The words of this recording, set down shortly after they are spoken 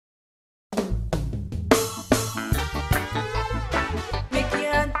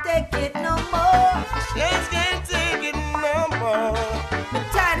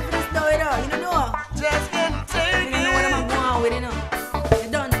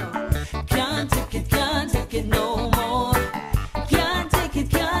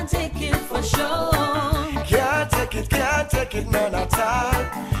take it none at all.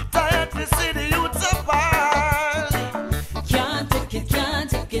 Tired to see the youths apart. Can't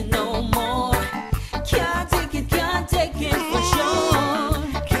take it no more. Can't take it for sure.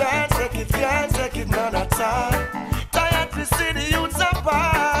 Can't take it none at all. Tired to see the youths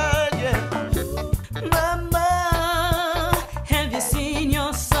apart, yeah. Mama, have you seen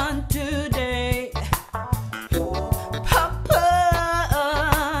your son today? Papa,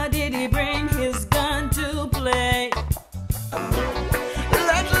 did he bring his gun to play?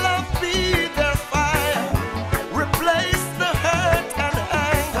 Let love be their fire, replace the hurt and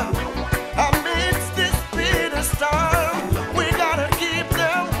anger. Amidst this bitter storm, we gotta keep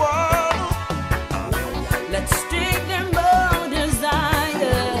them warm. Let's take their bold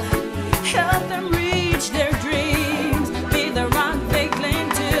desire, help them reach their dreams, be the rock they cling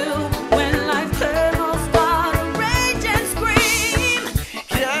to when life turmoils start to rage and scream.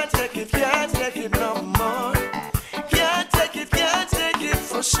 Can't take it no more. Can't take it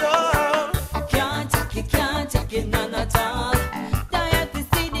for sure. Can't take it none at all. Tired to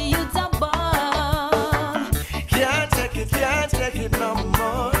see the youths above. Can't take it no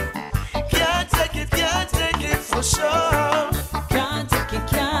more. Can't take it for sure. Can't take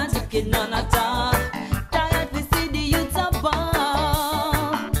it none at all. Tired to see the youths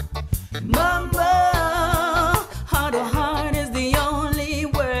above. Mama, heart to heart is the only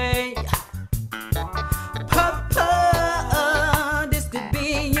way. Papa, this could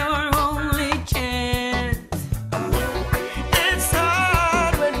be your only chance. It's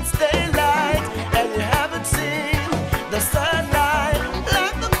hard when it's daylight and you haven't seen the sunlight.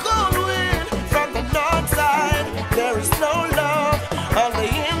 Like the cold wind from the north side, there is no love on the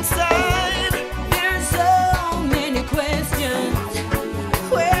inside. There's so many questions.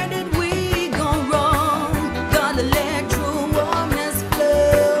 Where did we go wrong? Gotta let true warmness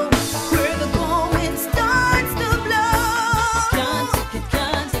flow where the going starts to blow.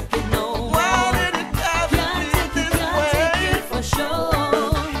 Can't take it no more. Why did it have to be this Can't take way? it for sure.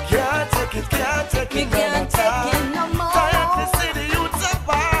 Can't take You it can't none at take all. it no more. Tired to see the youths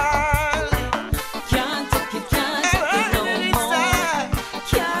apart. Can't take it no more.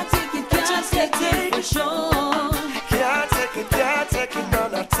 Can't take it for sure. Can't take it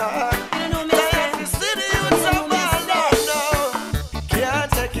none at all. You know me Tired say, to see the youths apart. No, no.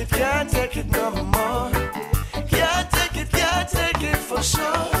 Can't take it no more. Can't take it for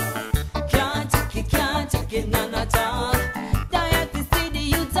sure. can't take it none at all. Tired to see the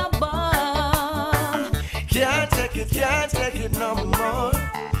youths above. Can't take it no more.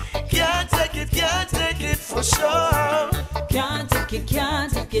 Can't take it for sure. Can't take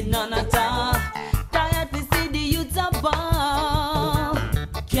it none at all. Tired to see the youths above.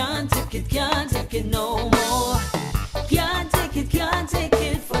 Can't take it no more. Can't take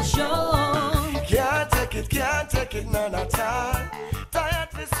it for sure. Can't take it none at all.